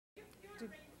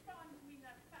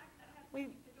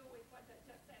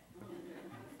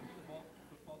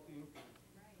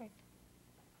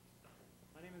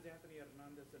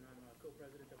Hernandez, and I'm a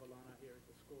co-president of Alana here at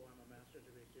the school. I'm a master's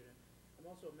degree student. I'm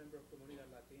also a member of Comunidad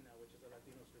Latina, which is a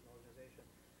Latino student organization.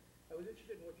 I was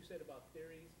interested in what you said about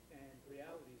theories and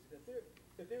realities.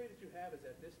 The theory that you have is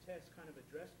that this test kind of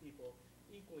addressed people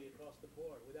equally across the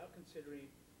board without considering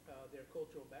their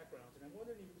cultural backgrounds. And I'm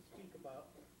wondering if you could speak about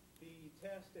the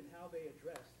test and how they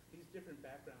addressed these different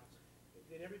backgrounds.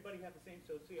 Did everybody have the same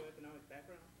socioeconomic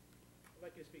background? I'd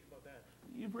like you to speak about that.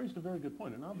 You've raised a very good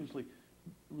point, and obviously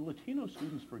Latino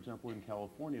students, for example, in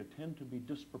California tend to be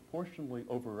disproportionately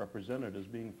overrepresented as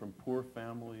being from poor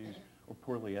families or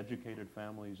poorly educated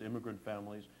families, immigrant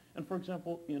families. And for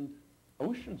example, in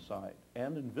Oceanside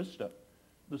and in Vista,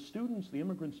 the students, the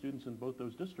immigrant students in both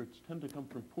those districts tend to come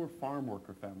from poor farm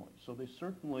worker families. So they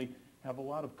certainly have a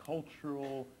lot of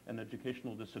cultural and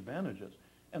educational disadvantages.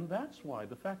 And that's why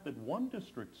the fact that one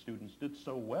district students did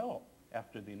so well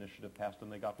after the initiative passed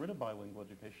and they got rid of bilingual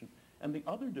education, and the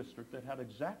other district that had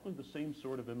exactly the same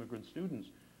sort of immigrant students,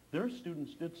 their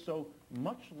students did so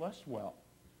much less well,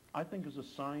 I think is a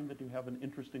sign that you have an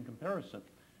interesting comparison.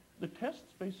 The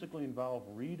tests basically involve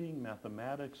reading,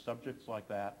 mathematics, subjects like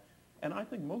that, and I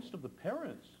think most of the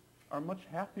parents are much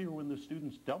happier when the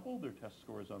students double their test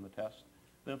scores on the test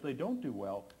than if they don't do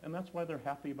well, and that's why they're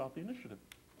happy about the initiative.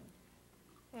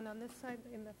 And on this side,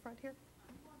 in the front here?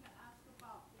 I want to ask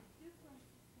about the difference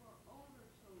for older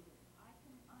children. I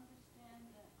can understand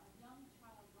that a young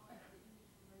child going to the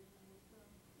English immersion is learn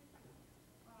quickly,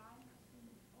 but I have seen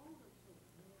older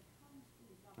children when it comes to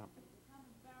become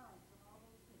embarrassed and all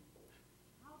those things.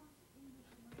 How does English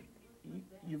immersion work with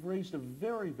them? You've raised a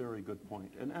very, very good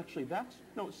point, and actually that's,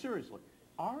 no, seriously,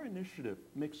 our initiative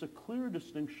makes a clear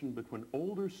distinction between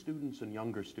older students and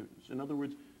younger students. In other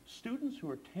words, students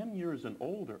who are 10 years and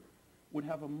older would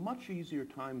have a much easier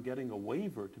time getting a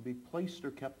waiver to be placed or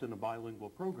kept in a bilingual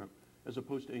program as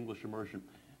opposed to English immersion.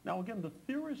 Now again, the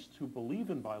theorists who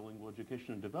believe in bilingual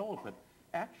education and development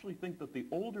actually think that the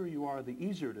older you are, the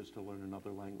easier it is to learn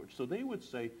another language. So they would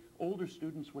say older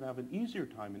students would have an easier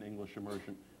time in English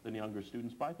immersion than younger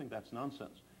students, but I think that's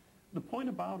nonsense. The point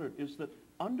about it is that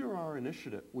under our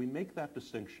initiative, we make that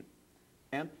distinction.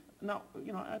 And now,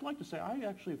 you know, I'd like to say I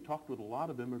actually have talked with a lot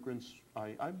of immigrants.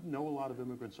 I know a lot of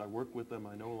immigrants. I work with them.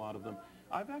 I know a lot of them.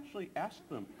 I've actually asked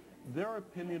them their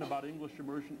opinion about English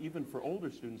immersion, even for older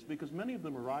students, because many of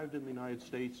them arrived in the United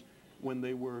States when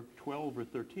they were 12 or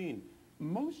 13.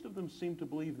 Most of them seem to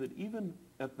believe that even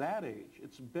at that age,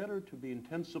 it's better to be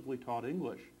intensively taught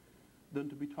English than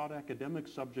to be taught academic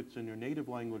subjects in your native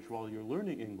language while you're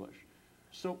learning English.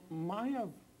 So my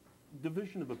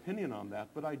division of opinion on that,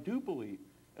 but I do believe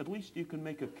at least you can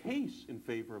make a case in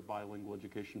favor of bilingual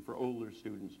education for older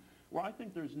students, where I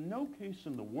think there's no case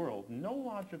in the world, no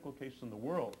logical case in the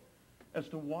world, as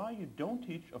to why you don't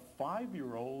teach a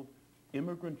 5-year-old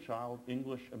immigrant child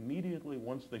English immediately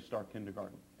once they start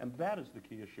kindergarten. And that is the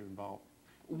key issue involved.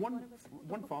 One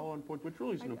follow-on point, which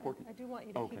really is an important... I do want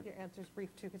you to keep your answers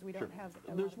brief, too, because we don't have a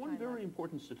lot There's of one time very left.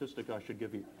 important statistic I should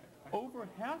give you. Over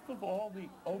half of all the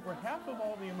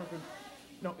immigrants...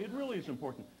 No, it really is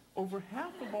important. Over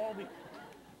half of all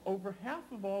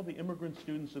the immigrant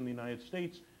students in the United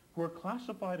States who are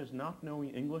classified as not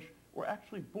knowing English were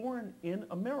actually born in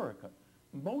America.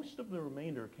 Most of the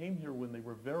remainder came here when they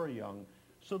were very young.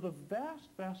 So the vast,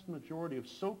 vast majority of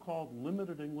so-called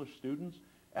limited English students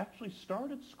actually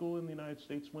started school in the United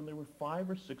States when they were 5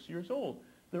 or 6 years old.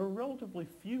 There are relatively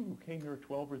few who came here at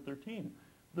 12 or 13.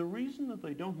 The reason that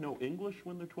they don't know English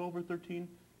when they're 12 or 13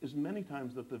 is many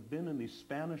times that they've been in these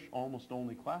Spanish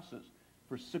almost-only classes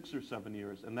for 6 or 7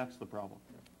 years, and that's the problem.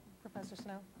 Professor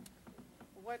Snow?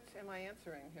 What am I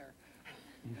answering here?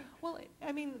 Well,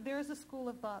 I mean, there's a school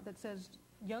of thought that says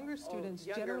younger students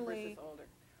younger generally... versus older.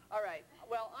 All right.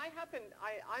 Well,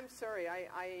 I'm sorry,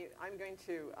 I'm going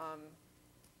to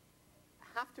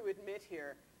have to admit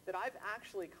here that I've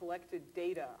actually collected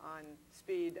data on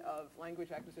speed of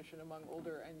language acquisition among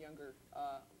older and younger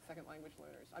second language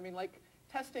learners. I mean, like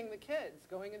testing the kids,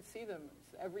 going and see them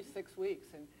every 6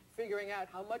 weeks and figuring out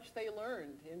how much they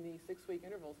learned in these 6-week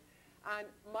intervals. And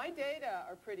my data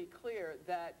are pretty clear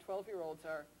that 12-year-olds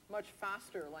are much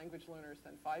faster language learners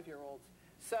than 5-year-olds.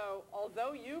 So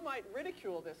although you might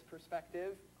ridicule this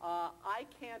perspective, I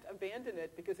can't abandon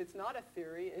it because it's not a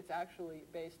theory, it's actually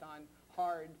based on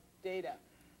hard data.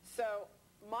 So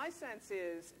my sense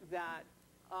is that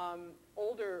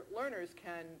older learners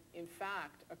can, in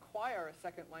fact, acquire a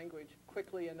second language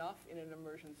quickly enough in an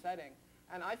immersion setting.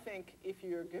 And I think if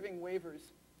you're giving waivers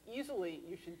easily,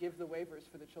 you should give the waivers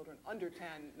for the children under 10,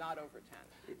 not over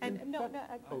 10. And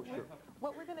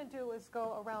what we're going to do is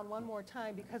go around one more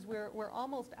time because we're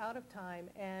almost out of time,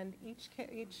 and each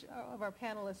of our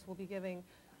panelists will be giving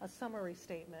a summary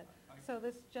statement. So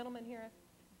this gentleman here,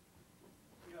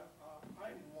 Yeah,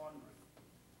 I'm wondering,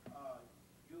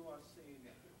 you are saying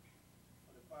that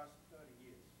for the past 30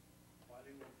 years,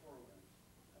 bilingual programs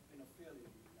have been a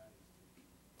failure in the United States.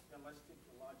 Then let's take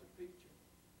the larger picture.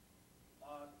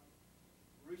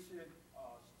 Recent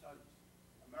studies,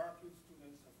 American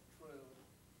students have trailed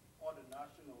other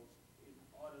nationals in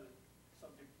other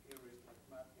subject areas like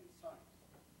math and science.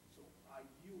 So are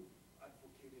you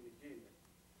advocating again that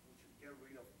we should get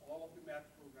rid of all of the math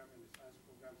programs and the science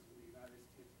programs in the United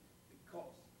States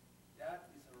because that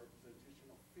is a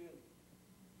representation of failure?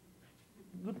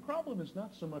 The problem is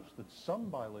not so much that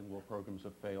some bilingual programs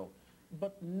have failed,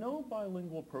 but no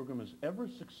bilingual program has ever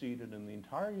succeeded in the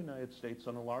entire United States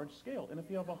on a large scale. And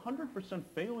if you have a 100%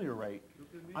 failure rate,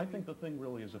 I think the thing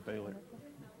really is a failure.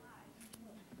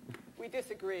 We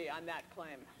disagree on that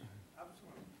claim.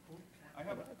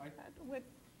 with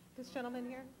this gentleman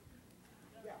here.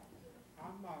 Yeah,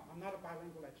 I'm not a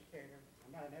bilingual educator.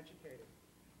 I'm not an educator.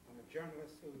 I'm a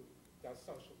journalist who does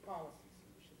social policy, so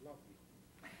you should love me.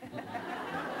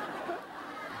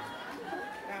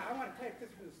 Now, I want to take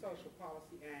this from the social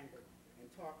policy angle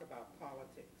and talk about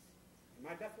politics. And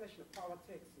my definition of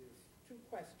politics is two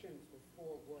questions with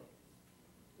four words.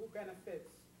 Who benefits,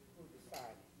 who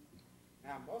decides?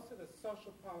 Now, most of the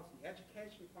social policy,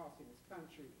 education policy in this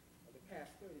country over the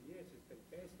past 30 years has been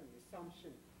based on the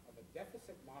assumption of a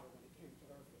deficit model when it came to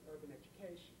urban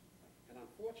education. And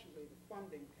unfortunately, the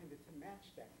funding tended to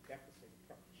match that deficit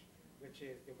approach, which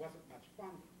is there wasn't much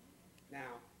funding.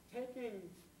 Now, taking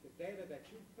the data that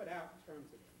you put out in terms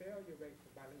of failure rate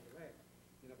for bilingual ed,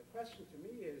 the question to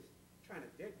me is trying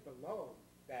to dig below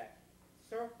that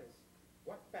surface,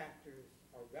 what factors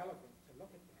are relevant to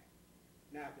look at that?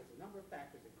 Now, there's a number of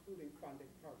factors, including funding,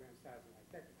 program size, and like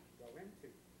that we can go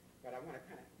into, but I want to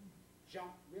kind of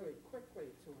jump really quickly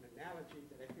to an analogy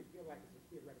that I feel like is a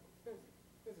theoretical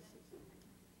physicist.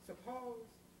 Suppose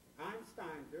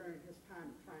Einstein, during his time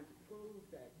of trying to prove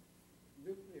that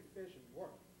nuclear fission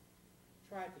worked,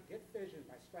 tried to get fission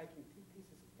by striking two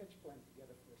pieces of pitch blende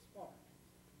together for a spark.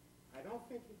 I don't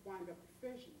think he'd wind up with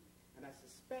fission, and I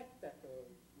suspect that the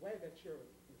way that you're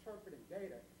interpreting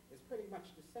data is pretty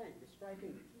much the same. You're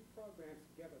striking two programs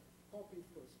together, hoping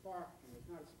for a spark, and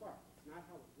there's not a spark. It's not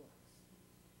how it works.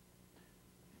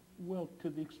 Well, to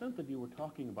the extent that you were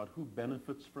talking about who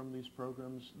benefits from these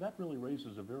programs, that really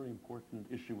raises a very important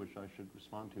issue which I should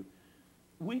respond to.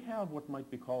 We have what might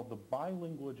be called the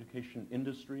bilingual education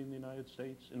industry in the United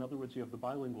States. In other words, you have the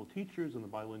bilingual teachers and the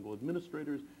bilingual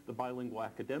administrators, the bilingual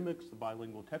academics, the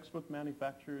bilingual textbook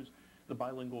manufacturers, the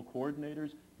bilingual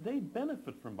coordinators. They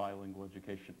benefit from bilingual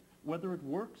education, whether it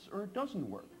works or it doesn't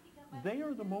work. They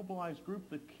are the mobilized group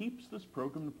that keeps this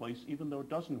program in place even though it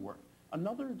doesn't work.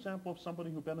 Another example of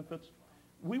somebody who benefits,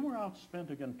 we were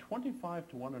outspent again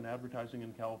 25-1 in advertising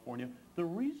in California. The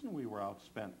reason we were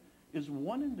outspent is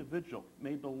one individual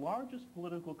made the largest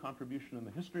political contribution in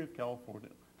the history of California,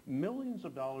 millions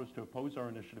of dollars to oppose our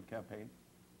initiative campaign.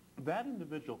 That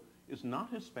individual is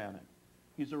not Hispanic.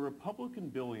 He's a Republican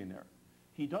billionaire.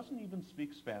 He doesn't even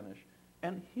speak Spanish.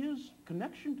 And his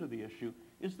connection to the issue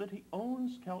is that he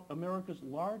owns America's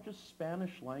largest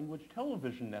Spanish language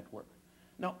television network.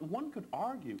 Now, one could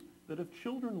argue that if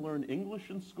children learn English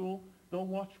in school, they'll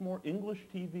watch more English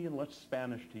TV and less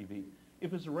Spanish TV.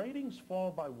 If his ratings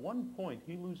fall by 1 point,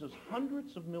 he loses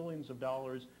hundreds of millions of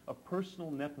dollars of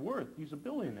personal net worth. He's a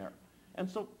billionaire. And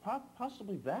so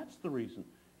possibly that's the reason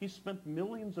he spent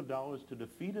millions of dollars to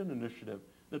defeat an initiative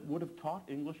that would have taught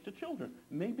English to children.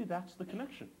 Maybe that's the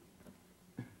connection.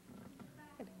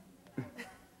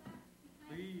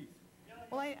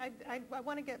 Well, I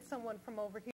want to get someone from over here.